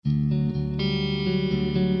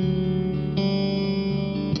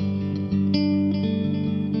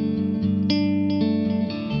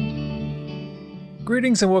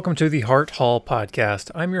Greetings and welcome to the Hart Hall Podcast.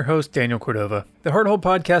 I'm your host, Daniel Cordova. The Hart Hall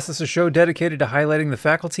Podcast is a show dedicated to highlighting the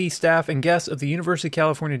faculty, staff, and guests of the University of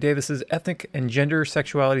California, Davis's Ethnic and Gender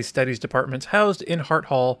Sexuality Studies departments housed in Hart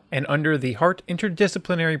Hall and under the Hart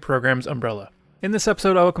Interdisciplinary Programs umbrella. In this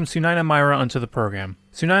episode, I welcome Sunaina Myra onto the program.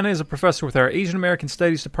 Sunaina is a professor with our Asian American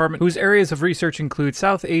Studies department, whose areas of research include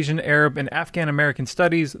South Asian, Arab, and Afghan American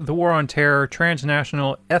Studies, the War on Terror,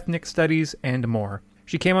 Transnational Ethnic Studies, and more.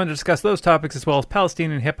 She came on to discuss those topics as well as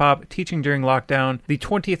Palestinian hip-hop, teaching during lockdown, the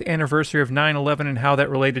 20th anniversary of 9/11 and how that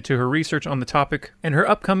related to her research on the topic, and her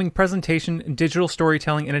upcoming presentation, Digital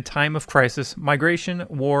Storytelling in a Time of Crisis, Migration,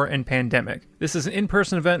 War, and Pandemic. This is an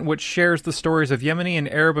in-person event which shares the stories of Yemeni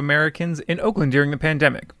and Arab Americans in Oakland during the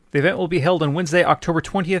pandemic. The event will be held on Wednesday, October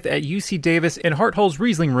 20th at UC Davis in Hart Hall's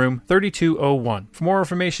Riesling Room, 3201. For more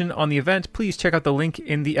information on the event, please check out the link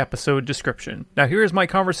in the episode description. Now here is my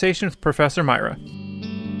conversation with Professor Myra.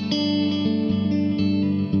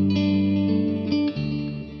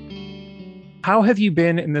 How have you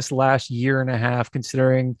been in this last year and a half,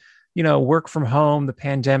 considering, work from home, the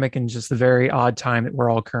pandemic, and just the very odd time that we're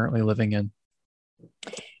all currently living in?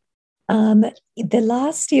 The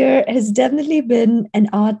last year has definitely been an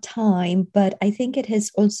odd time, but I think it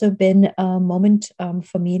has also been a moment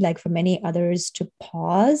for me, like for many others, to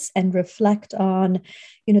pause and reflect on,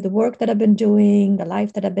 the work that I've been doing, the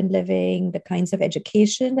life that I've been living, the kinds of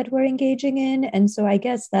education that we're engaging in. And so I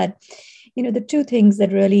guess that, the two things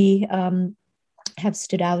that really have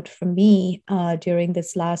stood out for me during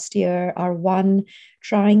this last year are, one,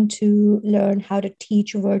 trying to learn how to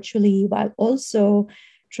teach virtually while also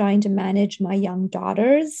trying to manage my young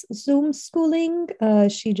daughter's Zoom schooling.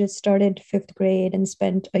 She just started 5th grade and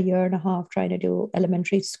spent a year and a half trying to do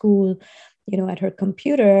elementary school, at her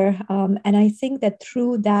computer. And I think that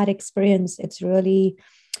through that experience, it's really,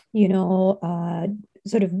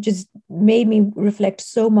 sort of just made me reflect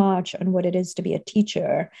so much on what it is to be a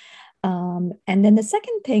teacher. And then the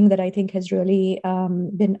second thing that I think has really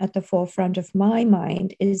been at the forefront of my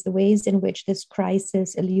mind is the ways in which this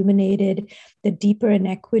crisis illuminated the deeper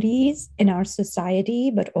inequities in our society,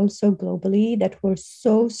 but also globally, that were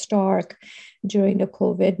so stark during the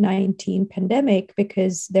COVID-19 pandemic,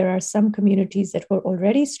 because there are some communities that were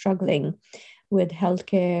already struggling with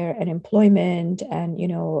healthcare and employment and,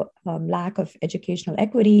 lack of educational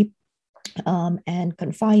equity and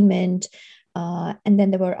confinement. And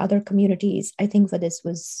then there were other communities, I think, for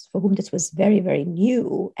whom this was very, very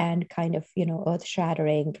new and kind of,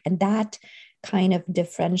 earth-shattering. And that kind of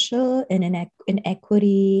differential in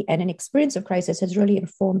inequity and an experience of crisis has really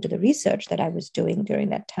informed the research that I was doing during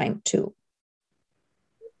that time too.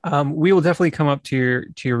 We will definitely come up to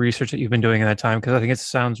your research that you've been doing in that time, because I think it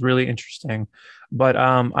sounds really interesting. But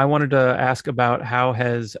I wanted to ask about how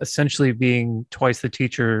has essentially being twice the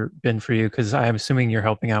teacher been for you, because I'm assuming you're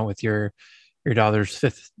helping out with your daughter's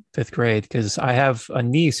fifth grade, because I have a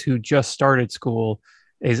niece who just started school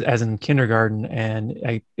as in kindergarten,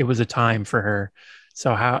 and it was a time for her.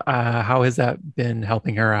 So how has that been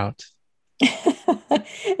helping her out?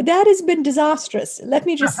 That has been disastrous. Let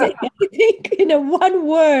me just say, I think in one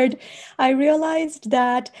word, I realized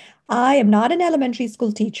that I am not an elementary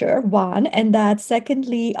school teacher, one, and that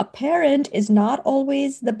secondly, a parent is not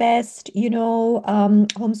always the best,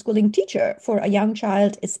 homeschooling teacher for a young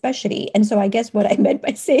child, especially. And so I guess what I meant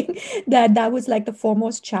by saying that was like the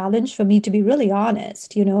foremost challenge for me, to be really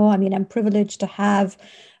honest. I'm privileged to have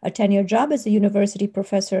a 10-year job as a university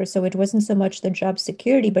professor, so it wasn't so much the job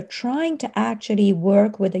security, but trying to actually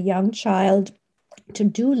work with a young child to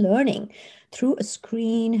do learning through a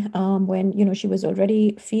screen when, she was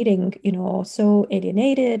already feeling, so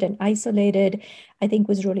alienated and isolated, I think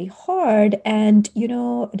was really hard. And,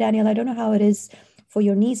 Daniel, I don't know how it is for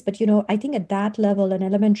your niece, but, I think at that level in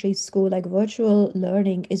elementary school, like virtual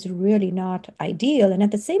learning is really not ideal. And at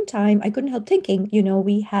the same time, I couldn't help thinking,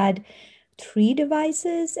 we had 3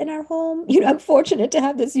 devices in our home. I'm fortunate to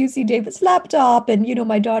have this UC Davis laptop, and,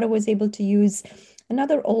 my daughter was able to use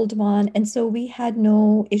another old one. And so we had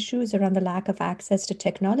no issues around the lack of access to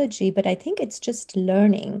technology. But I think it's just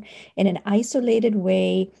learning in an isolated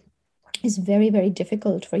way is very, very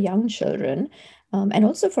difficult for young children. And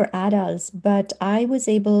also for adults. But I was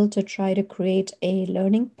able to try to create a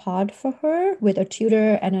learning pod for her with a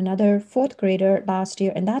tutor and another 4th grader last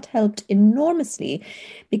year. And that helped enormously,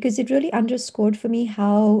 because it really underscored for me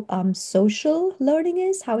how social learning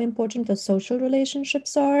is, how important the social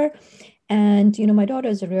relationships are. And, my daughter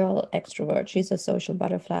is a real extrovert. She's a social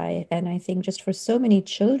butterfly. And I think just for so many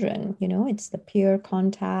children, it's the peer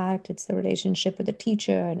contact, it's the relationship with the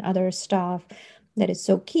teacher and other staff that is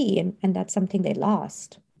so key. And that's something they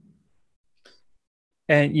lost.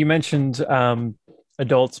 And you mentioned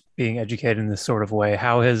adults being educated in this sort of way.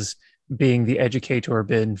 How has being the educator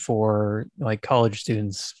been for like college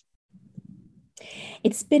students?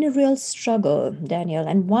 It's been a real struggle, Daniel.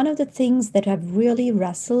 And one of the things that I've really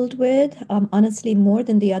wrestled with, honestly, more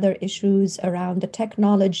than the other issues around the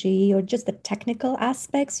technology or just the technical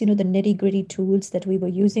aspects, the nitty-gritty tools that we were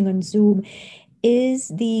using on Zoom, is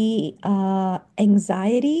the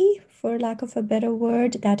anxiety, for lack of a better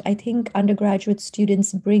word, that I think undergraduate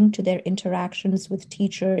students bring to their interactions with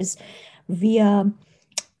teachers via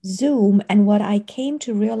Zoom. And what I came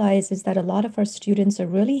to realize is that a lot of our students are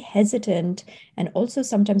really hesitant and also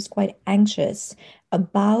sometimes quite anxious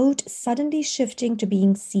about suddenly shifting to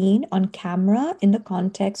being seen on camera in the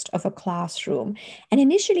context of a classroom. And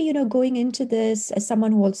initially, going into this as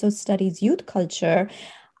someone who also studies youth culture,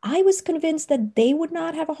 I was convinced that they would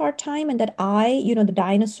not have a hard time and that the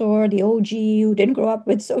dinosaur, the OG who didn't grow up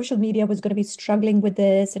with social media was going to be struggling with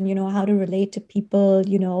this and, how to relate to people,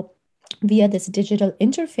 via this digital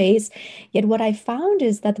interface. Yet what I found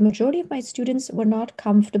is that the majority of my students were not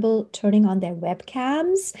comfortable turning on their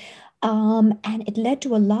webcams. And it led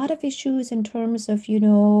to a lot of issues in terms of,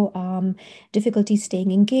 difficulty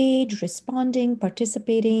staying engaged, responding,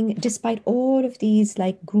 participating, despite all of these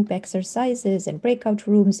like group exercises and breakout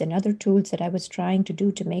rooms and other tools that I was trying to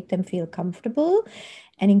do to make them feel comfortable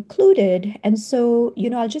and included. And so,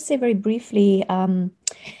 I'll just say very briefly,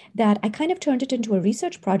 that I kind of turned it into a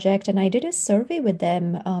research project. And I did a survey with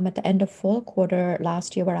them at the end of fall quarter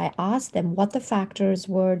last year, where I asked them what the factors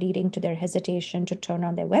were leading to their hesitation to turn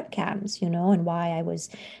on their webcams, and why I was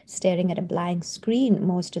staring at a blank screen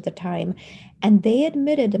most of the time. And they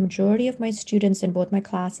admitted, the majority of my students in both my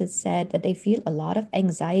classes said that they feel a lot of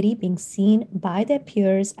anxiety being seen by their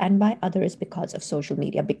peers and by others because of social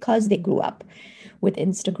media, because they grew up with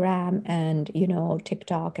Instagram and,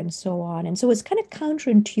 TikTok and so on. And so it's kind of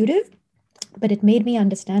counterintuitive, but it made me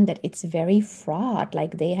understand that it's very fraught.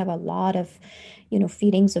 Like they have a lot of,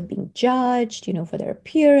 feelings of being judged, for their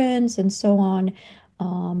appearance and so on.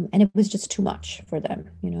 And it was just too much for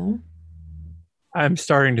them. I'm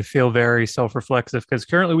starting to feel very self-reflexive because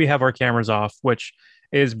currently we have our cameras off, which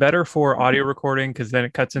is better for audio recording because then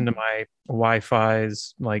it cuts into my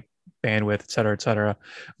Wi-Fi's like bandwidth, et cetera, et cetera.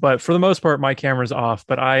 But for the most part, my camera's off.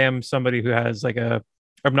 But I am somebody who has like a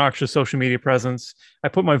obnoxious social media presence. I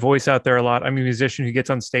put my voice out there a lot. I'm a musician who gets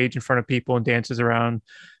on stage in front of people and dances around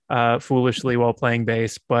foolishly while playing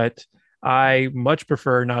bass. But I much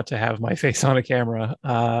prefer not to have my face on a camera.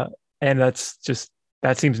 And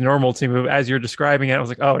that seems normal to me. As you're describing it, I was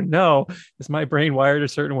like, oh no, is my brain wired a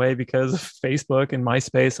certain way because of Facebook and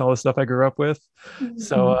MySpace, all the stuff I grew up with?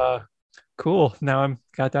 So cool. Now I'm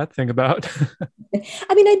got that thing about.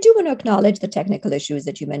 I mean, I do want to acknowledge the technical issues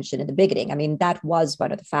that you mentioned in the beginning. I mean, that was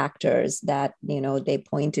one of the factors that, they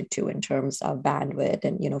pointed to in terms of bandwidth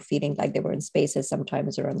and, feeling like they were in spaces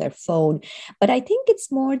sometimes or on their phone. But I think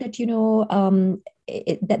it's more that,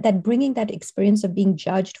 that bringing that experience of being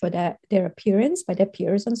judged for their appearance by their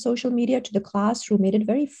peers on social media to the classroom made it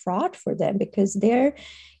very fraught for them, because they're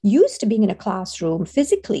used to being in a classroom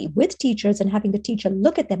physically with teachers and having the teacher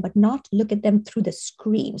look at them, but not look at them through the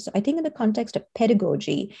screen. So I think in the context of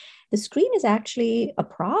pedagogy, the screen is actually a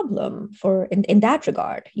problem in that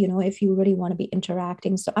regard, if you really want to be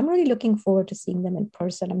interacting. So I'm really looking forward to seeing them in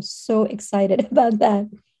person. I'm so excited about that.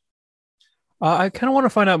 I kind of want to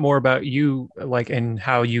find out more about you, like, and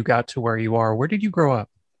how you got to where you are. Where did you grow up?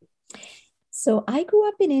 So I grew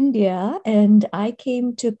up in India and I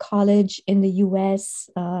came to college in the US.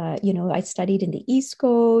 I studied in the East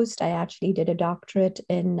Coast. I actually did a doctorate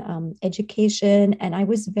in education, and I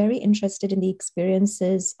was very interested in the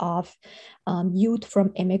experiences of youth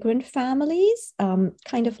from immigrant families,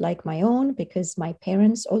 kind of like my own, because my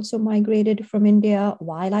parents also migrated from India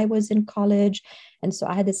while I was in college. And so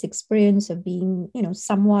I had this experience of being,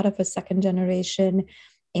 somewhat of a second generation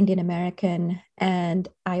Indian American. And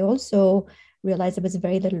I also realized there was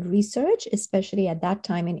very little research, especially at that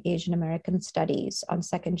time in Asian American studies on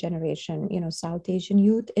second generation, South Asian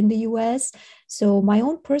youth in the US. So my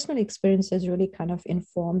own personal experiences really kind of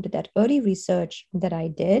informed that early research that I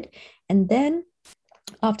did. And then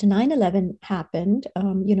after 9/11 happened,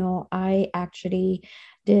 I actually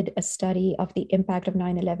did a study of the impact of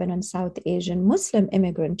 9/11 on South Asian Muslim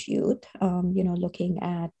immigrant youth, looking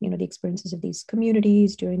at, the experiences of these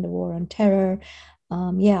communities during the war on terror.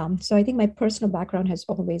 So I think my personal background has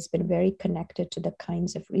always been very connected to the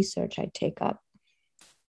kinds of research I take up.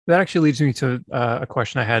 That actually leads me to a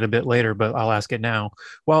question I had a bit later, but I'll ask it now.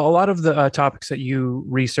 Well, a lot of the topics that you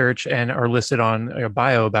research and are listed on your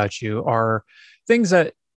bio about you are things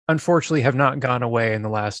that unfortunately have not gone away in the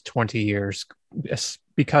last 20 years.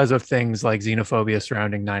 because of things like xenophobia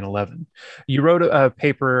surrounding 9/11. You wrote a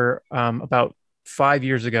paper about 5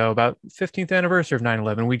 years ago, about 15th anniversary of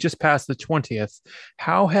 9/11. We just passed the 20th.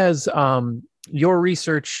 How has your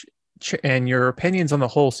research and your opinions on the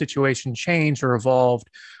whole situation changed or evolved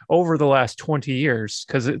over the last 20 years?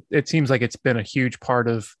 Because it seems like it's been a huge part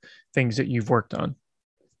of things that you've worked on.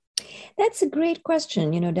 That's a great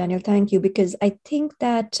question, Daniel. Thank you, because I think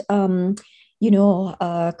that,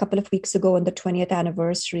 a couple of weeks ago on the 20th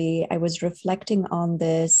anniversary, I was reflecting on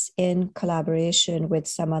this in collaboration with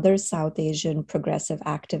some other South Asian progressive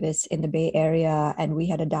activists in the Bay Area, and we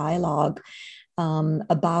had a dialogue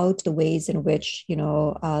about the ways in which,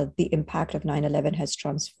 the impact of 9/11 has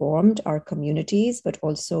transformed our communities, but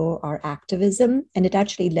also our activism. And it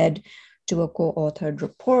actually led to a co-authored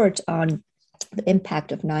report on the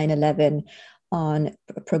impact of 9/11 on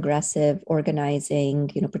progressive organizing,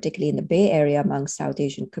 particularly in the Bay Area among South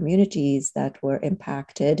Asian communities that were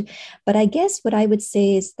impacted. But I guess what I would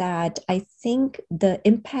say is that I think the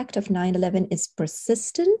impact of 9/11 is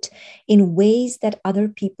persistent in ways that other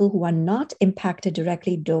people who are not impacted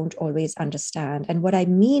directly don't always understand. And what I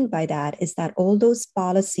mean by that is that all those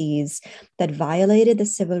policies that violated the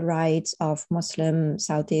civil rights of Muslim,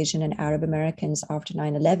 South Asian, and Arab Americans after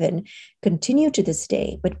 9/11 continue to this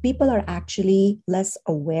day, but people are actually less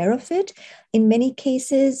aware of it. In many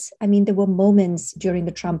cases, I mean, there were moments during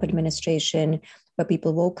the Trump administration where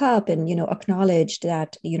people woke up and, acknowledged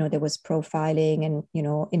that, there was profiling and,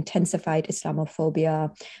 intensified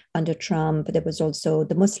Islamophobia under Trump. There was also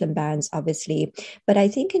the Muslim bans, obviously. But I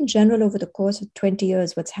think in general, over the course of 20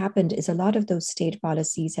 years, what's happened is a lot of those state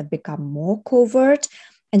policies have become more covert.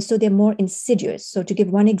 And so they're more insidious. So to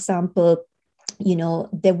give one example,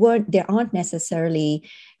 there aren't necessarily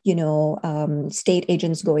state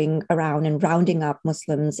agents going around and rounding up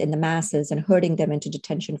Muslims in the masses and herding them into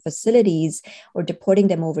detention facilities or deporting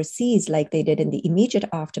them overseas like they did in the immediate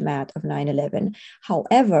aftermath of 9/11.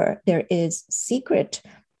 However, there's secret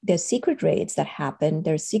raids that happen.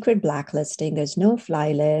 There's secret blacklisting. There's no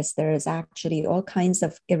fly list. There's actually all kinds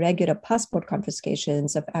of irregular passport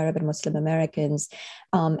confiscations of Arab and Muslim Americans.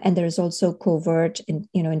 And there's also covert,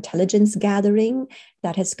 intelligence gathering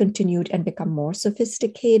that has continued and become more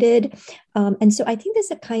sophisticated. And so I think there's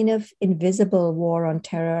a kind of invisible war on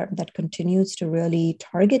terror that continues to really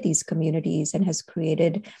target these communities and has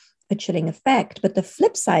created a chilling effect. But the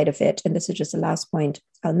flip side of it, and this is just the last point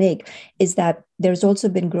I'll make, is that there's also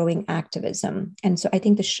been growing activism. And so I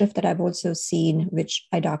think the shift that I've also seen, which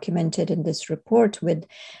I documented in this report with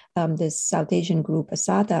this South Asian group,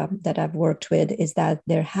 Asada, that I've worked with, is that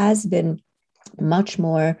there has been much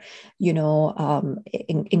more,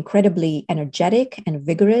 incredibly energetic and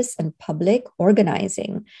vigorous and public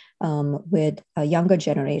organizing with a younger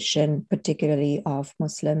generation, particularly of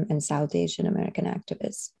Muslim and South Asian American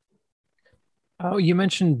activists. Oh, you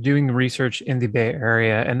mentioned doing research in the Bay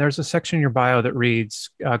Area, and there's a section in your bio that reads,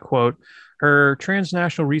 quote, her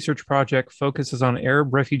transnational research project focuses on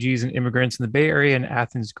Arab refugees and immigrants in the Bay Area and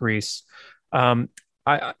Athens, Greece.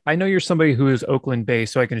 I know you're somebody who is Oakland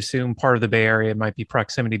based, so I can assume part of the Bay Area might be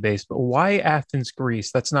proximity based, but why Athens,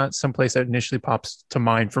 Greece? That's not someplace that initially pops to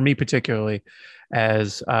mind for me, particularly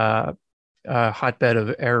as a hotbed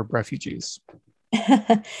of Arab refugees.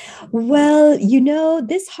 Well,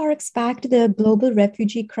 this harks back to the global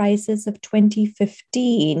refugee crisis of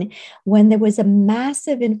 2015, when there was a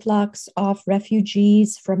massive influx of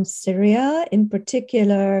refugees from Syria, in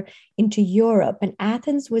particular, into Europe. And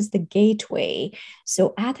Athens was the gateway.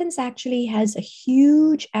 So Athens actually has a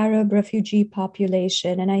huge Arab refugee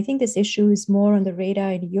population. And I think this issue is more on the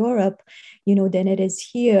radar in Europe, than it is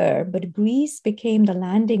here. But Greece became the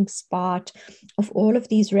landing spot of all of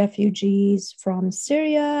these refugees from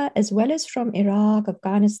Syria, as well as from Iraq,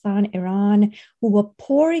 Afghanistan, Iran, who were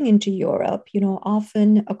pouring into Europe,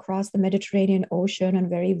 often across the Mediterranean Ocean on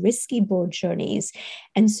very risky boat journeys.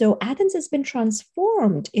 And so Athens has been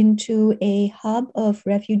transformed into a hub of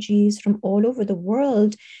refugees from all over the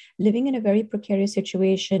world, living in a very precarious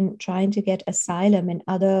situation, trying to get asylum in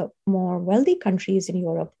other more wealthy countries in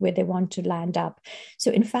Europe where they want to land up.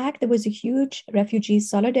 So in fact, there was a huge refugee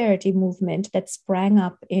solidarity movement that sprang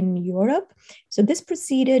up in Europe. So this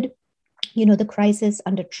preceded the crisis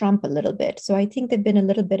under Trump a little bit. So I think they've been a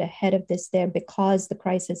little bit ahead of this there because the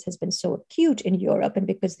crisis has been so acute in Europe and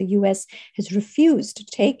because the US has refused to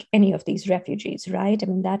take any of these refugees, right? I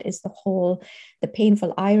mean, that is the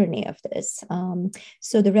painful irony of this.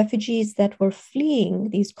 So the refugees that were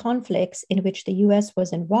fleeing these conflicts in which the US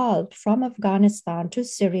was involved from Afghanistan to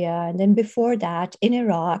Syria, and then before that in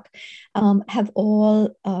Iraq,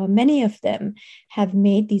 many of them have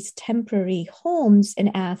made these temporary homes in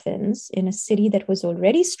Athens, in a city that was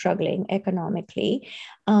already struggling economically.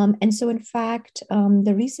 And so, in fact,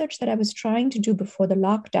 the research that I was trying to do before the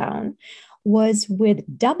lockdown was with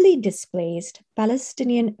doubly displaced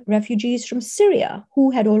Palestinian refugees from Syria who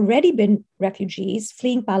had already been refugees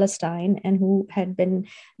fleeing Palestine and who had been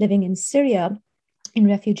living in Syria in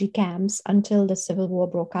refugee camps until the civil war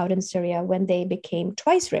broke out in Syria, when they became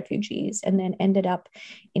twice refugees and then ended up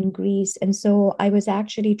in Greece. And so I was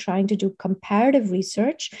actually trying to do comparative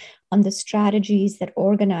research on the strategies that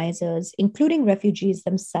organizers, including refugees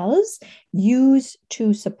themselves, use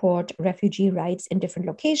to support refugee rights in different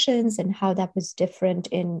locations, and how that was different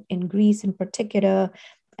in Greece in particular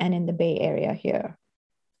and in the Bay Area here.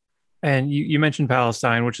 And you mentioned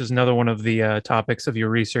Palestine, which is another one of the topics of your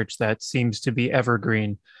research that seems to be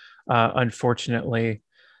evergreen, unfortunately,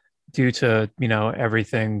 due to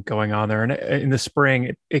everything going on there. And in the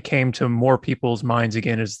spring, it came to more people's minds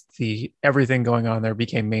again as the everything going on there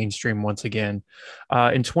became mainstream once again.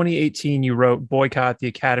 In 2018, you wrote "Boycott the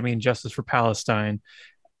Academy and Justice for Palestine,"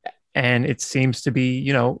 and it seems to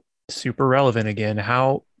be super relevant again.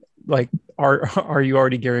 How are you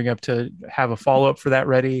already gearing up to have a follow-up for that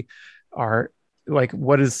ready?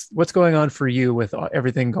 What's going on for you with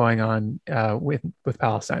everything going on with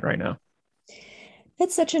Palestine right now?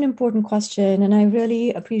 That's such an important question. And I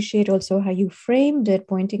really appreciate also how you framed it,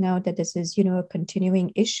 pointing out that this is, a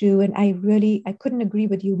continuing issue. And I couldn't agree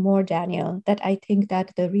with you more, Daniel, that I think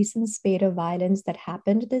that the recent spate of violence that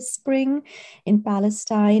happened this spring in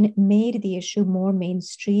Palestine made the issue more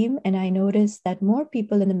mainstream. And I noticed that more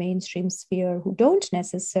people in the mainstream sphere who don't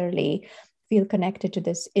necessarily feel connected to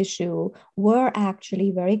this issue were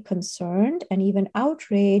actually very concerned and even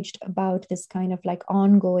outraged about this kind of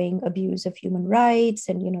ongoing abuse of human rights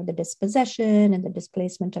and the dispossession and the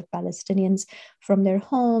displacement of Palestinians from their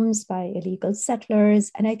homes by illegal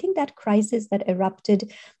settlers. And I think that crisis that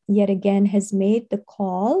erupted yet again has made the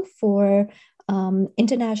call for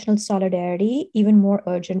international solidarity even more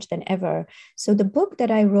urgent than ever. So the book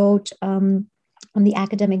that I wrote on the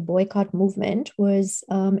academic boycott movement was,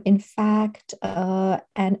 in fact,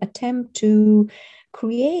 an attempt to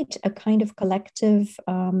create a kind of collective,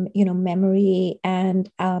 memory and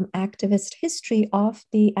activist history of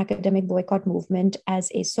the academic boycott movement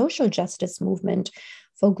as a social justice movement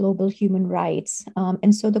for global human rights.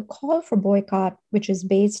 And so the call for boycott, which is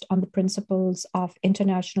based on the principles of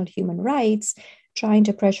international human rights, trying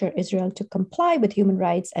to pressure Israel to comply with human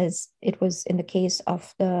rights, as it was in the case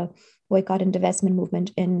of the boycott and divestment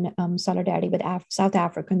movement in solidarity with South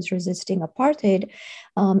Africans resisting apartheid,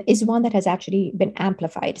 is one that has actually been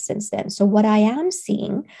amplified since then. So what I am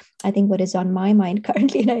seeing, I think what is on my mind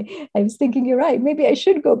currently, and I was thinking, you're right, maybe I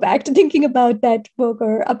should go back to thinking about that book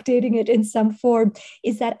or updating it in some form,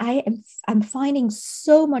 is that I'm finding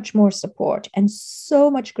so much more support and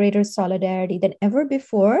so much greater solidarity than ever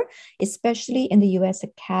before, especially in the US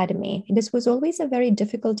Academy. This was always a very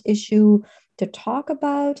difficult issue to talk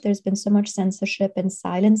about. There's been so much censorship and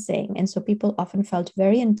silencing. And so people often felt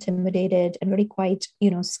very intimidated and really quite,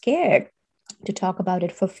 scared to talk about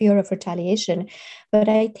it for fear of retaliation. But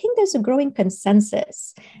I think there's a growing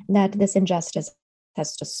consensus that this injustice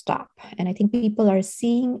has to stop. And I think people are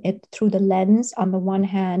seeing it through the lens, on the one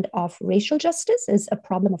hand, of racial justice as a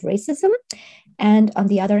problem of racism, and on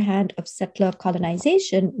the other hand, of settler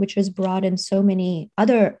colonization, which has brought in so many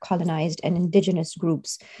other colonized and indigenous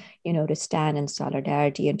groups, to stand in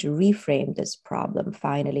solidarity and to reframe this problem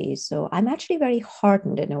finally. So I'm actually very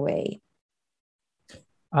heartened in a way.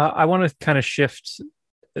 I want to kind of shift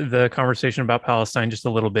the conversation about Palestine just a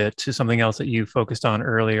little bit to something else that you focused on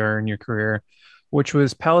earlier in your career, which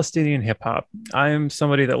was Palestinian hip hop. I'm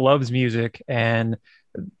somebody that loves music, and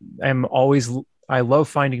I love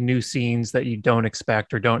finding new scenes that you don't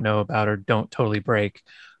expect or don't know about or don't totally break.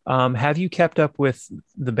 Have you kept up with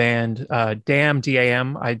the band DAM,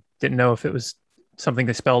 DAM? I didn't know if it was something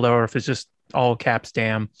they spelled out or if it's just all caps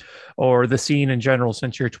DAM, or the scene in general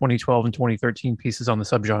since your 2012 and 2013 pieces on the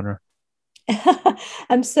subgenre.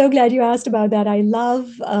 I'm so glad you asked about that. I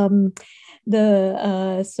love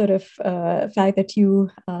the sort of fact that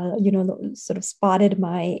you sort of spotted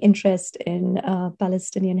my interest in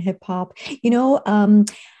Palestinian hip hop.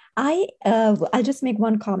 I'll just make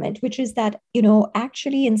one comment, which is that,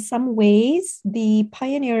 actually in some ways, the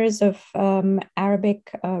pioneers of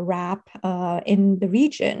Arabic rap in the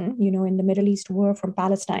region, in the Middle East were from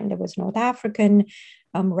Palestine. There was North African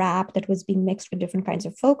rap that was being mixed with different kinds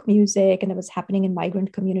of folk music, and it was happening in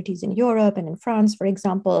migrant communities in Europe and in France, for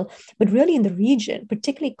example, but really in the region,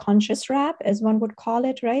 particularly conscious rap, as one would call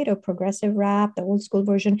it, right? Or progressive rap, the old school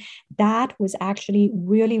version, that was actually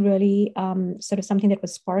really, really sort of something that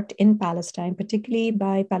was sparked in Palestine, particularly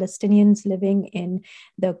by Palestinians living in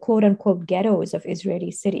the quote unquote ghettos of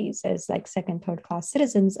Israeli cities as like second, third class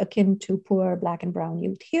citizens, akin to poor Black and brown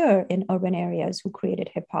youth here in urban areas who created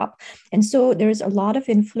hip hop. And so there's a lot of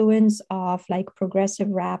influence of like progressive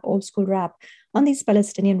rap, old school rap on these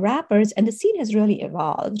Palestinian rappers, and the scene has really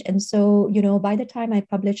evolved. And so, by the time I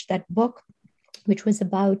published that book, which was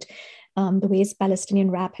about the ways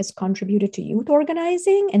Palestinian rap has contributed to youth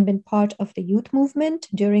organizing and been part of the youth movement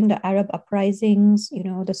during the Arab uprisings,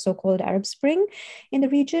 the so-called Arab Spring in the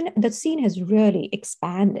region, the scene has really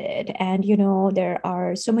expanded. And, there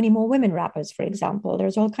are so many more women rappers, for example.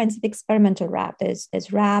 There's all kinds of experimental rap. There's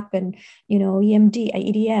rap and,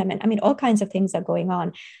 EDM, and I mean, all kinds of things are going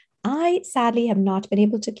on. I sadly have not been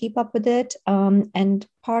able to keep up with it. And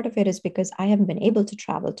part of it is because I haven't been able to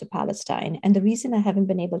travel to Palestine. And the reason I haven't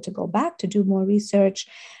been able to go back to do more research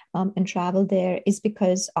and travel there is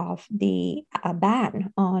because of the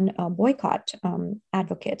ban on boycott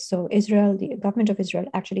advocates. So Israel, the government of Israel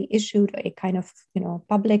actually issued a kind of,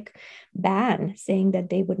 public ban saying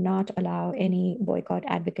that they would not allow any boycott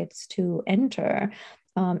advocates to enter.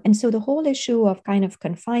 And so the whole issue of kind of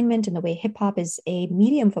confinement and the way hip hop is a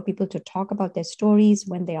medium for people to talk about their stories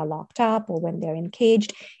when they are locked up or when they're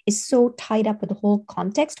encaged is so tied up with the whole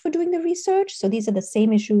context for doing the research. So these are the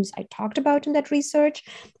same issues I talked about in that research,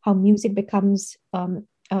 how music becomes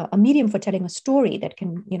a medium for telling a story that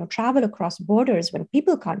can, travel across borders when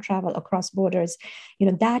people can't travel across borders.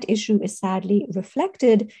 That issue is sadly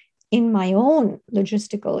reflected in my own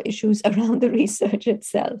logistical issues around the research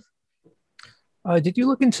itself. Did you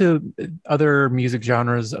look into other music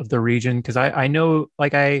genres of the region? Because I know,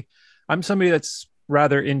 like I'm somebody that's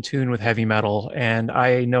rather in tune with heavy metal, and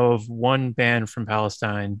I know of one band from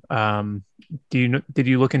Palestine. Did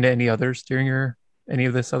you look into any others during any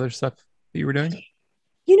of this other stuff that you were doing?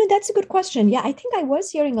 That's a good question. Yeah, I think I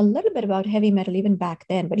was hearing a little bit about heavy metal even back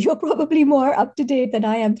then, but you're probably more up to date than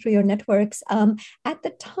I am through your networks. At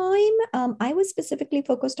the time, I was specifically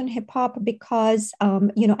focused on hip hop because,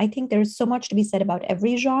 I think there's so much to be said about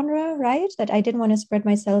every genre, right? That I didn't want to spread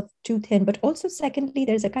myself too thin. But also, secondly,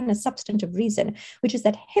 there's a kind of substantive reason, which is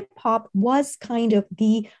that hip hop was kind of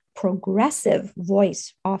the progressive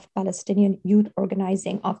voice of Palestinian youth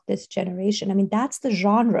organizing of this generation. I mean, that's the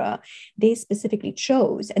genre they specifically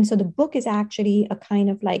chose. And so the book is actually a kind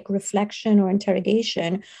of like reflection or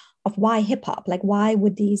interrogation of why hip hop, like why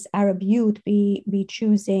would these Arab youth be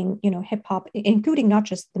choosing, hip hop, including not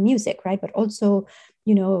just the music, right, but also,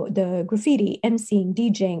 the graffiti, emceeing,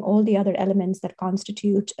 DJing, all the other elements that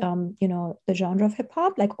constitute, the genre of hip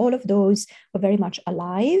hop, like all of those were very much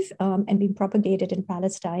alive and being propagated in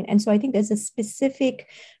Palestine. And so I think there's a specific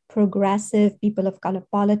progressive people of color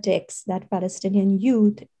politics that Palestinian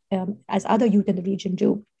youth, as other youth in the region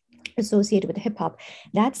do, associated with hip hop.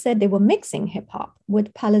 That said, they were mixing hip hop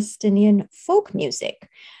with Palestinian folk music.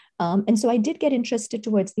 And so I did get interested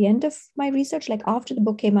towards the end of my research. Like after the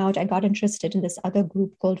book came out, I got interested in this other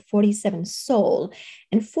group called 47 Soul.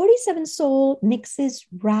 And 47 Soul mixes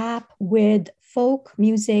rap with folk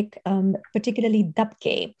music, particularly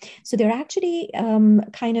dabke. So they're actually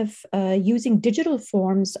kind of using digital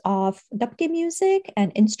forms of dabke music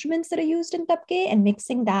and instruments that are used in dabke and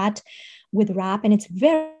mixing that with rap. And it's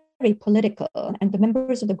very political, and the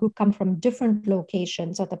members of the group come from different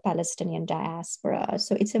locations of the Palestinian diaspora.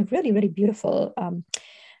 So it's a really, really beautiful,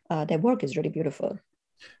 their work is really beautiful.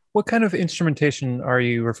 What kind of instrumentation are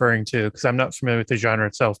you referring to? Because I'm not familiar with the genre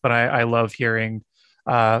itself, but I love hearing,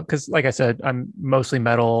 because like I said, I'm mostly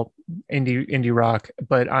metal, indie rock,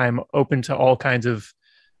 but I'm open to all kinds of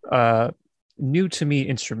new to me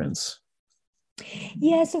instruments.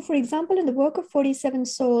 Yeah, so for example, in the work of 47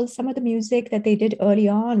 Soul, some of the music that they did early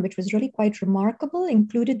on, which was really quite remarkable,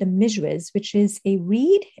 included the mijwez, which is a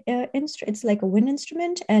reed instrument. It's like a wind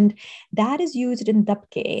instrument, and that is used in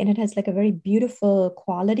dabke, and it has like a very beautiful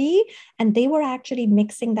quality. And they were actually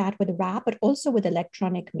mixing that with rap, but also with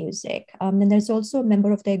electronic music. And there's also a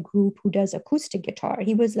member of their group who does acoustic guitar.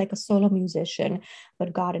 He was like a solo musician,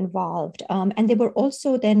 but got involved. And they were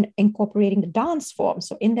also then incorporating the dance form.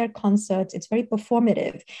 So in their concerts, it's very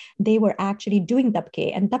performative. They were actually doing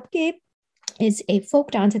dabke, and dabke is a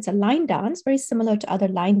folk dance. It's a line dance, very similar to other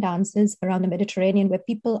line dances around the Mediterranean, where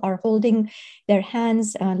people are holding their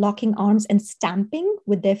hands, locking arms, and stamping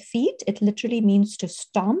with their feet. It literally means to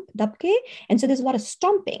stomp, dabke. And so there's a lot of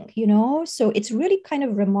stomping, So it's really kind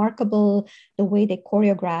of remarkable the way they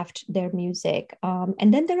choreographed their music.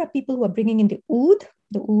 And then there are people who are bringing in the oud,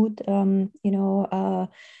 the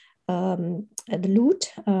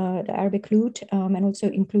lute, the Arabic lute, and also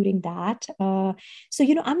including that.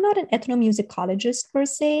 I'm not an ethnomusicologist per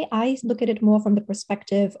se. I look at it more from the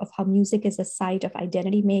perspective of how music is a site of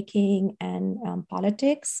identity making and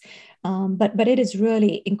politics. But it is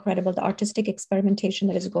really incredible, the artistic experimentation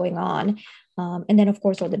that is going on. And then, of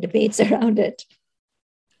course, all the debates around it.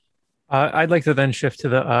 I'd like to then shift to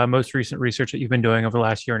the most recent research that you've been doing over the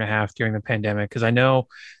last year and a half during the pandemic, because I know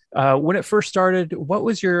when it first started, what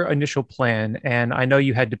was your initial plan? And I know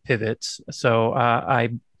you had to pivot. So I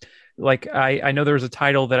know there was a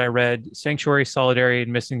title that I read, Sanctuary, Solidarity,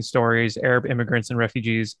 and Missing Stories, Arab Immigrants and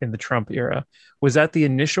Refugees in the Trump Era. Was that the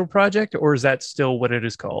initial project, or is that still what it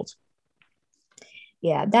is called?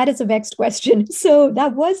 Yeah, that is a vexed question. So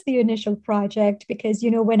that was the initial project because,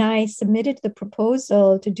 when I submitted the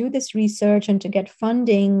proposal to do this research and to get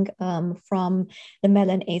funding from the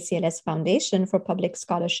Mellon ACLS Foundation for Public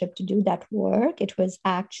Scholarship to do that work, it was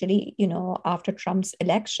actually, after Trump's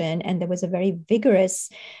election, and there was a very vigorous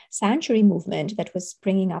sanctuary movement that was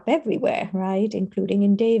springing up everywhere, right? Including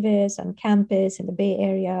in Davis, on campus, in the Bay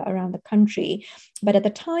Area, around the country. But at the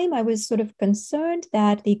time, I was sort of concerned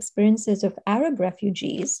that the experiences of Arab refugees,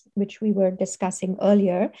 which we were discussing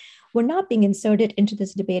earlier, were not being inserted into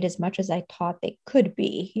this debate as much as I thought they could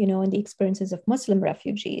be, in the experiences of Muslim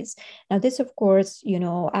refugees. Now, this, of course,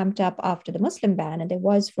 amped up after the Muslim ban, and there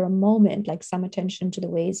was for a moment like some attention to the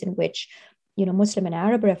ways in which Muslim and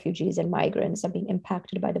Arab refugees and migrants are being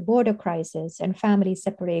impacted by the border crisis and family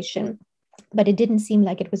separation. But it didn't seem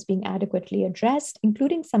like it was being adequately addressed,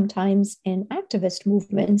 including sometimes in activist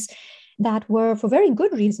movements that were, for very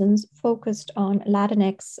good reasons, focused on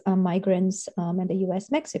Latinx migrants and the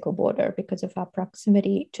US-Mexico border because of our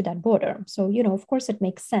proximity to that border. So, of course, it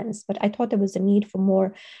makes sense. But I thought there was a need for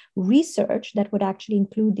more research that would actually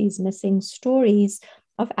include these missing stories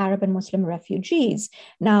of Arab and Muslim refugees.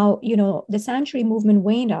 Now, the sanctuary movement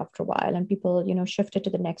waned after a while and people, shifted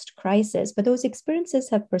to the next crisis, but those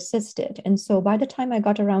experiences have persisted. And so by the time I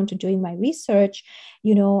got around to doing my research,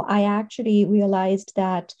 I actually realized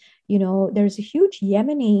that there's a huge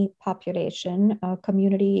Yemeni population,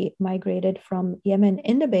 community migrated from Yemen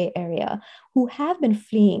in the Bay Area, who have been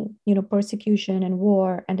fleeing, persecution and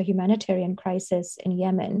war and the humanitarian crisis in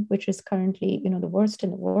Yemen, which is currently, the worst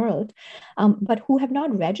in the world, but who have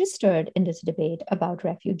not registered in this debate about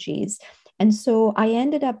refugees. And so I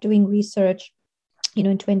ended up doing research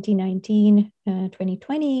in 2019,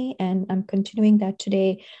 2020, and I'm continuing that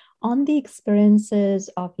today on the experiences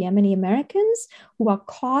of Yemeni Americans who are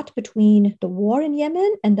caught between the war in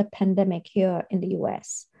Yemen and the pandemic here in the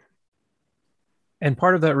US. And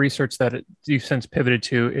part of that research that you've since pivoted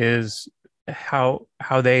to is how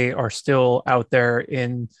they are still out there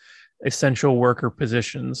in essential worker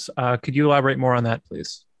positions. Could you elaborate more on that,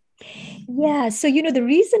 please? Yeah, so the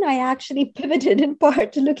reason I actually pivoted in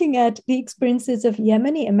part to looking at the experiences of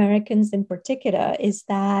Yemeni Americans in particular is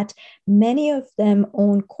that many of them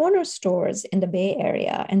own corner stores in the Bay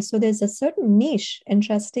Area. And so there's a certain niche,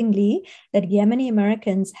 interestingly, that Yemeni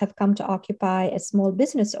Americans have come to occupy as small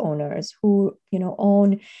business owners who,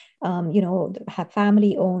 own, have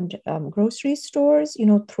family-owned grocery stores,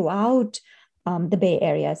 throughout the Bay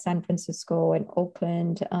Area, San Francisco and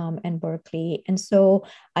Oakland and Berkeley. And so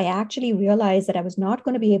I actually realized that I was not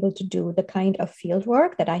going to be able to do the kind of field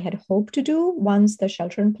work that I had hoped to do once the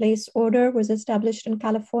shelter-in-place order was established in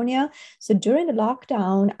California. So during the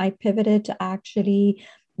lockdown, I pivoted to actually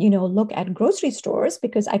look at grocery stores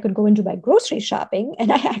because I could go and do my grocery shopping.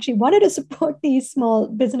 And I actually wanted to support these small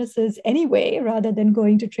businesses anyway, rather than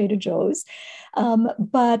going to Trader Joe's.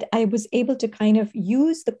 But I was able to kind of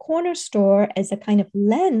use the corner store as a kind of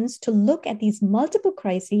lens to look at these multiple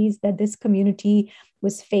crises that this community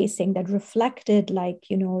was facing that reflected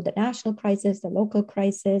the national crisis, the local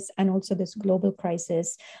crisis, and also this global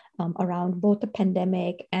crisis around both the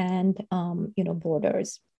pandemic and,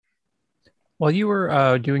 borders. While you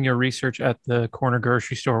were doing your research at the corner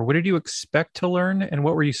grocery store, what did you expect to learn and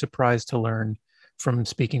what were you surprised to learn from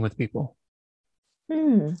speaking with people?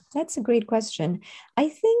 That's a great question. I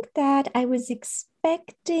think that I was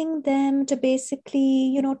expecting them to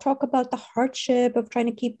basically, talk about the hardship of trying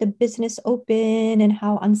to keep the business open and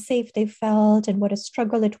how unsafe they felt and what a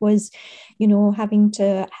struggle it was, having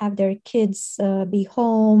to have their kids be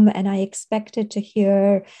home. And I expected to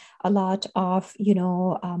hear a lot of,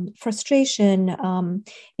 frustration,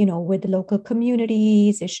 with the local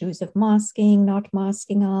communities, issues of masking, not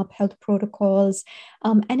masking up, health protocols.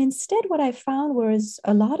 And instead, what I found was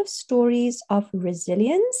a lot of stories of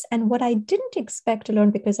resilience. And what I didn't expect to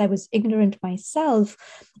learn because I was ignorant myself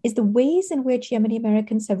is the ways in which Yemeni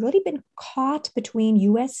Americans have really been caught between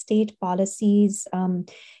US state policies,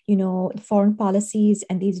 foreign policies,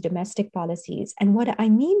 and these domestic policies. And what I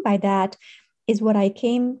mean by that is what I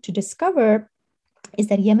came to discover is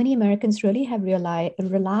that Yemeni Americans really have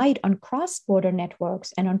relied on cross-border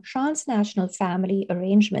networks and on transnational family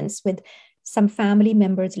arrangements with some family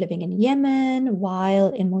members living in Yemen, while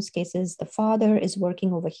in most cases the father is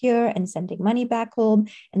working over here and sending money back home,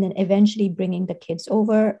 and then eventually bringing the kids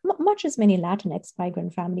over, much as many Latinx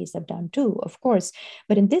migrant families have done too, of course.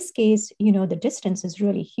 But in this case, the distance is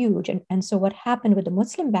really huge. And so what happened with the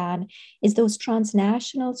Muslim ban is those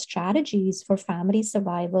transnational strategies for family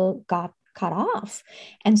survival got cut off.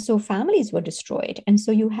 And so families were destroyed. And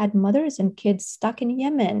so you had mothers and kids stuck in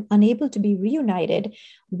Yemen, unable to be reunited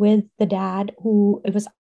with the dad who it was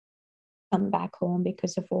come back home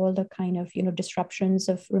because of all the kind of disruptions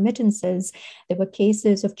of remittances. There were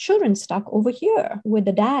cases of children stuck over here with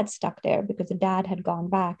the dad stuck there because the dad had gone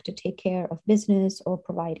back to take care of business or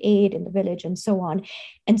provide aid in the village and so on.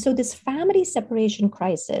 And so this family separation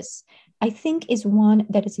crisis, I think, is one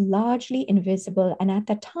that is largely invisible. And at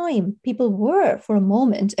that time, people were, for a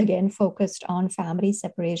moment, again, focused on family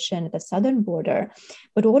separation at the southern border.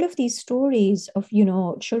 But all of these stories of,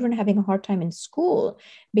 children having a hard time in school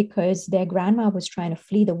because their grandma was trying to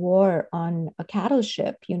flee the war on a cattle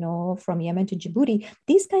ship, from Yemen to Djibouti,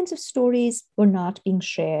 these kinds of stories were not being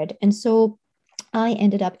shared. And so I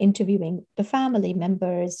ended up interviewing the family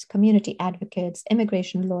members, community advocates,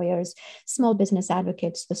 immigration lawyers, small business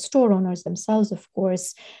advocates, the store owners themselves, of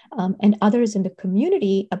course, and others in the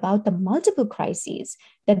community about the multiple crises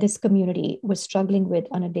that this community was struggling with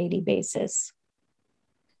on a daily basis.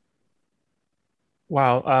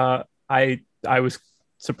 Wow. I was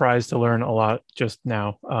surprised to learn a lot just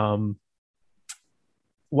now.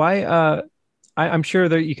 Why I'm sure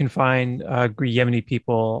that you can find Yemeni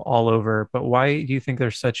people all over, but why do you think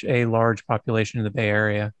there's such a large population in the Bay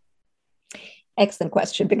Area? Excellent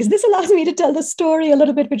question, because this allows me to tell the story a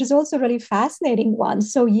little bit, which is also a really fascinating one.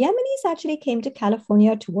 So Yemenis actually came to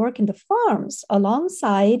California to work in the farms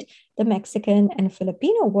alongside the Mexican and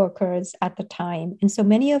Filipino workers at the time. And so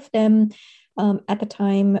many of them at the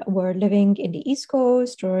time were living in the East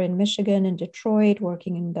Coast or in Michigan and Detroit,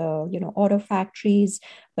 working in the auto factories.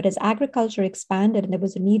 But as agriculture expanded and there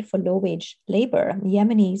was a need for low-wage labor,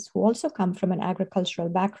 Yemenis, who also come from an agricultural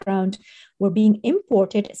background, were being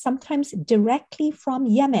imported sometimes directly from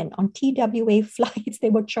Yemen on TWA flights.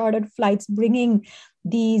 They were chartered flights bringing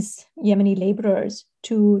these Yemeni laborers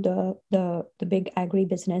to the big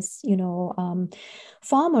agribusiness,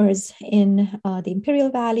 farmers in the Imperial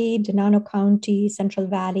Valley, Denano County, Central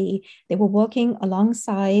Valley. They were working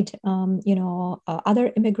alongside,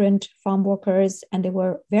 other immigrant farm workers, and they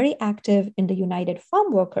were very active in the United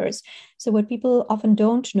Farm Workers. So what people often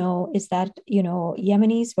don't know is that,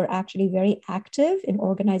 Yemenis were actually very active in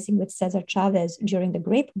organizing with Cesar Chavez during the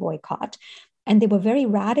grape boycott. And they were very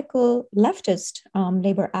radical leftist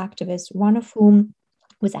labor activists, one of whom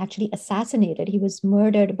was actually assassinated. He was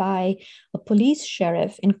murdered by a police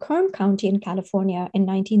sheriff in Kern County in California in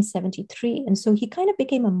 1973. And so he kind of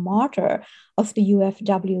became a martyr of the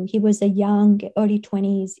UFW. He was a young, early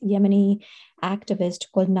 20s Yemeni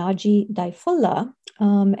activist called Naji Daifullah.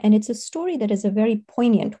 And it's a story that is a very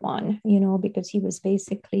poignant one, because he was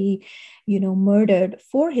basically, murdered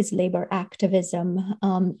for his labor activism.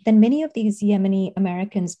 Then many of these Yemeni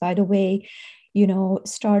Americans, by the way,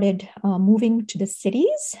 started moving to the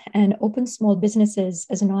cities and opened small businesses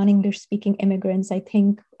as non-English speaking immigrants. I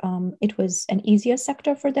think it was an easier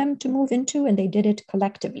sector for them to move into, and they did it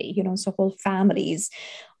collectively, so whole families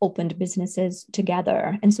opened businesses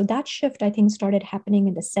together. And so that shift, I think, started happening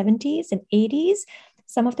in the 70s and 80s.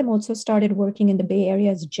 Some of them also started working in the Bay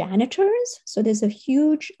Area as janitors. So there's a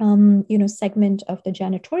huge, segment of the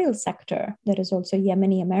janitorial sector that is also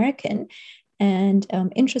Yemeni American. And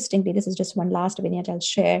interestingly, this is just one last vignette I'll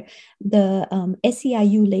share. The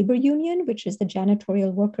SEIU Labor Union, which is the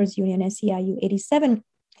Janitorial Workers Union, SEIU 87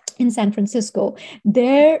 in San Francisco,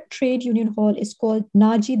 their trade union hall is called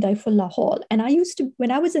Naji Daifullah Hall. And I used to,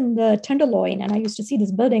 when I was in the Tenderloin and I used to see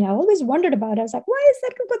this building, I always wondered about it. I was like, why is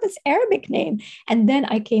that got this Arabic name? And then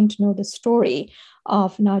I came to know the story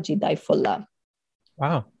of Naji Daifullah.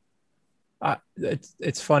 Wow.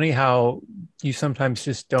 It's funny how you sometimes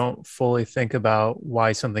just don't fully think about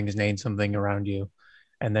why something is named something around you,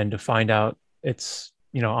 and then to find out it's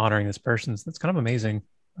honoring this person. So that's kind of amazing.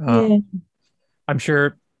 Yeah. I'm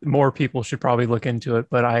sure more people should probably look into it,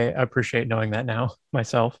 but I appreciate knowing that now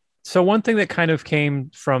myself. So one thing that kind of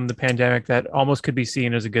came from the pandemic that almost could be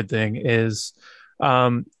seen as a good thing is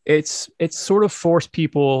it's sort of forced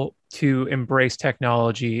people to embrace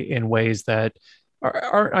technology in ways that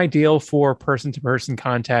aren't ideal for person-to-person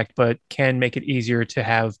contact, but can make it easier to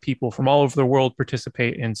have people from all over the world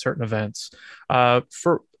participate in certain events.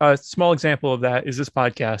 For a small example of that is this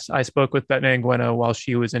podcast. I spoke with Betna Ngueno while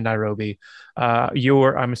she was in Nairobi.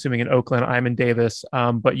 You're, I'm assuming, in Oakland. I'm in Davis.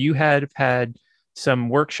 But you had some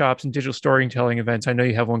workshops and digital storytelling events. I know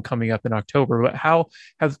you have one coming up in October, but how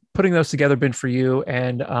have putting those together been for you?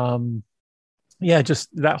 And yeah,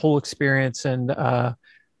 just that whole experience and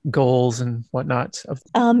goals and whatnot.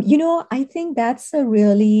 I think that's a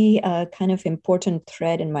really kind of important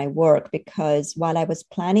thread in my work because while I was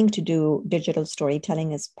planning to do digital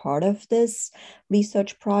storytelling as part of this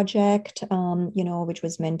research project, which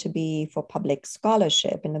was meant to be for public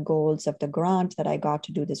scholarship, and the goals of the grant that I got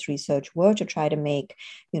to do this research were to try to make,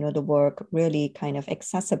 the work really kind of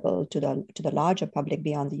accessible to the larger public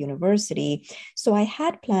beyond the university. So I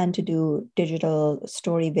had planned to do digital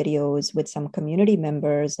story videos with some community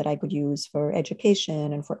members that I could use for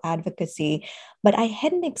education and for advocacy. But I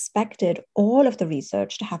hadn't expected all of the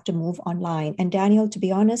research to have to move online. And Daniel, to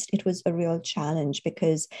be honest, it was a real challenge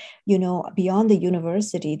because, beyond the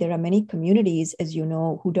university, there are many communities, as you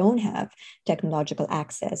know, who don't have technological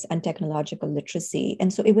access and technological literacy.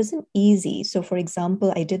 And so it wasn't easy. So, for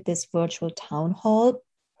example, I did this virtual town hall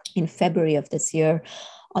in February of this year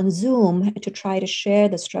on Zoom to try to share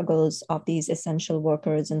the struggles of these essential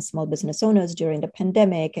workers and small business owners during the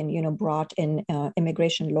pandemic, and brought in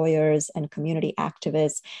immigration lawyers and community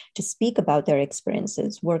activists to speak about their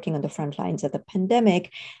experiences working on the front lines of the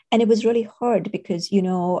pandemic. And it was really hard because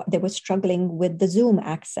they were struggling with the Zoom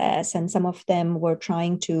access, and some of them were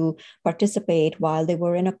trying to participate while they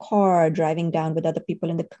were in a car driving down with other people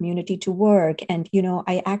in the community to work. And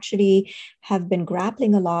I actually have been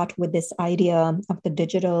grappling a lot with this idea of the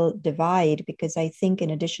digital divide, because I think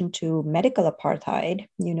in addition to medical apartheid,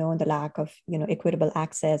 and the lack of, equitable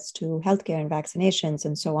access to healthcare and vaccinations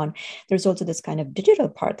and so on, there's also this kind of digital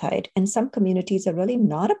apartheid. And some communities are really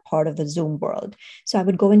not a part of the Zoom world. So I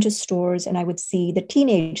would go into stores and I would see the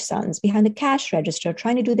teenage sons behind the cash register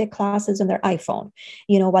trying to do their classes on their iPhone,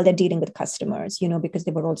 while they're dealing with customers, because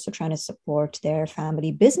they were also trying to support their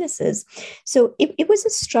family businesses. So it was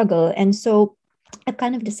a struggle. And so I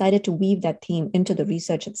kind of decided to weave that theme into the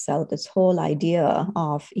research itself, this whole idea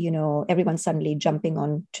of, everyone suddenly jumping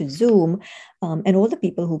on to Zoom, and all the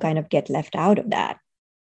people who kind of get left out of that.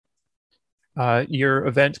 Your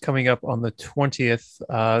event coming up on the 20th,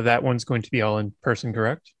 that one's going to be all in person,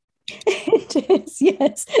 correct? It is,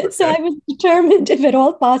 yes. Okay. So I was determined, if at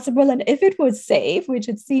all possible, and if it was safe, which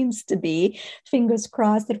it seems to be, fingers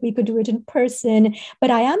crossed that we could do it in person.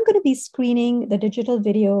 But I am going to be screening the digital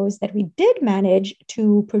videos that we did manage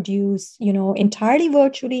to produce, entirely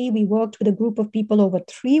virtually. We worked with a group of people over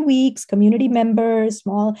 3 weeks, community members,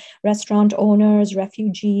 small restaurant owners,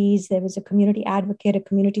 refugees. There was a community advocate, a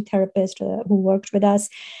community therapist who worked with us,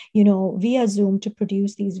 via Zoom to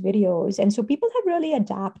produce these videos. And so people have really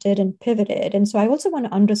adapted and pivoted. And so I also want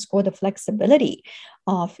to underscore the flexibility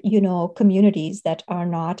of, communities that are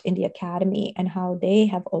not in the academy, and how they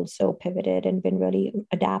have also pivoted and been really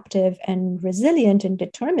adaptive and resilient and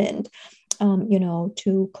determined,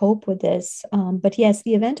 to cope with this. But yes,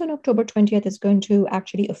 the event on October 20th is going to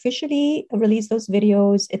actually officially release those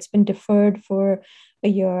videos. It's been deferred for a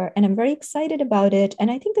year, and I'm very excited about it.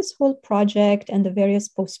 And I think this whole project and the various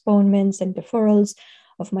postponements and deferrals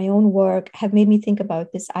of my own work have made me think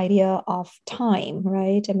about this idea of time,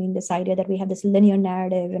 right? I mean, this idea that we have this linear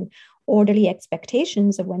narrative and orderly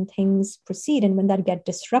expectations of when things proceed, and when that get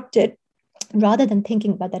disrupted, rather than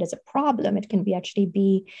thinking about that as a problem, it can be actually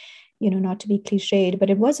be, not to be cliched,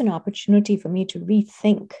 but it was an opportunity for me to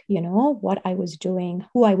rethink, what I was doing,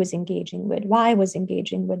 who I was engaging with, why I was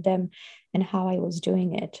engaging with them, and how I was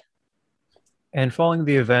doing it. And following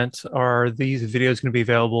the event, are these videos going to be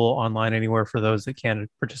available online anywhere for those that can't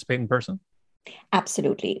participate in person?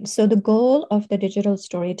 Absolutely. So the goal of the digital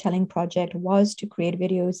storytelling project was to create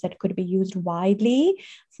videos that could be used widely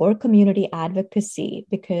for community advocacy,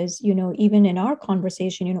 because, even in our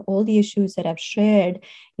conversation, all the issues that I've shared,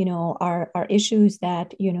 are issues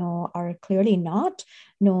that, are clearly not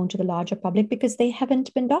known to the larger public because they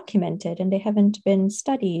haven't been documented and they haven't been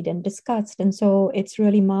studied and discussed. And so it's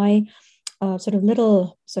really my sort of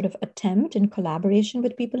little sort of attempt in collaboration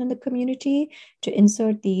with people in the community to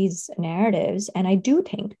insert these narratives. And I do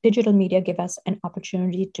think digital media give us an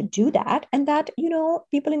opportunity to do that. And that,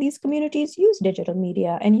 people in these communities use digital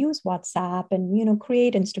media and use WhatsApp and,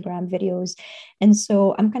 create Instagram videos. And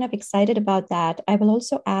so I'm kind of excited about that. I will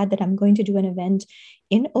also add that I'm going to do an event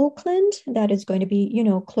in Oakland that is going to be,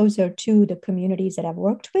 closer to the communities that I've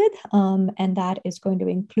worked with. And that is going to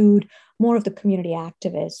include more of the community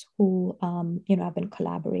activists who, I've been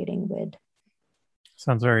collaborating with.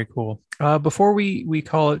 Sounds very cool. Before we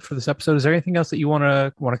call it for this episode, is there anything else that you want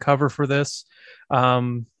to cover for this?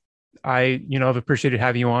 I've appreciated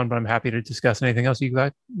having you on, but I'm happy to discuss anything else you've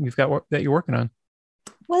got that you're working on.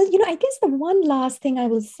 Well, I guess the one last thing I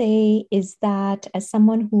will say is that as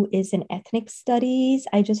someone who is in ethnic studies,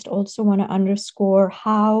 I just also want to underscore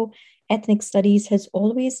how ethnic studies has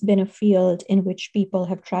always been a field in which people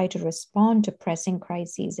have tried to respond to pressing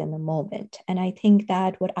crises in the moment. And I think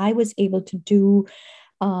that what I was able to do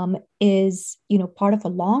is, part of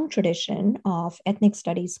a long tradition of ethnic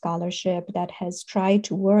studies scholarship that has tried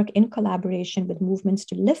to work in collaboration with movements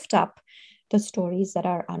to lift up the stories that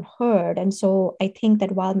are unheard. And so I think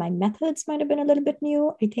that while my methods might have been a little bit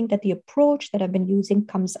new, I think that the approach that I've been using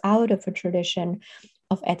comes out of a tradition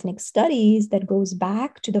of ethnic studies that goes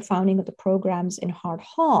back to the founding of the programs in Hart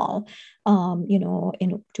Hall,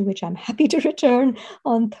 to which I'm happy to return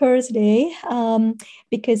on Thursday,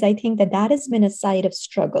 because I think that has been a site of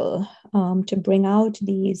struggle to bring out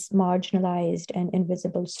these marginalized and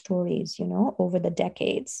invisible stories, over the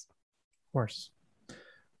decades. Of course.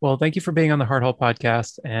 Well, thank you for being on the Hart Hall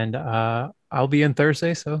podcast, and I'll be in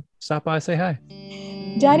Thursday, so stop by, say hi.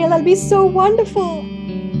 Daniel, that'll be so wonderful.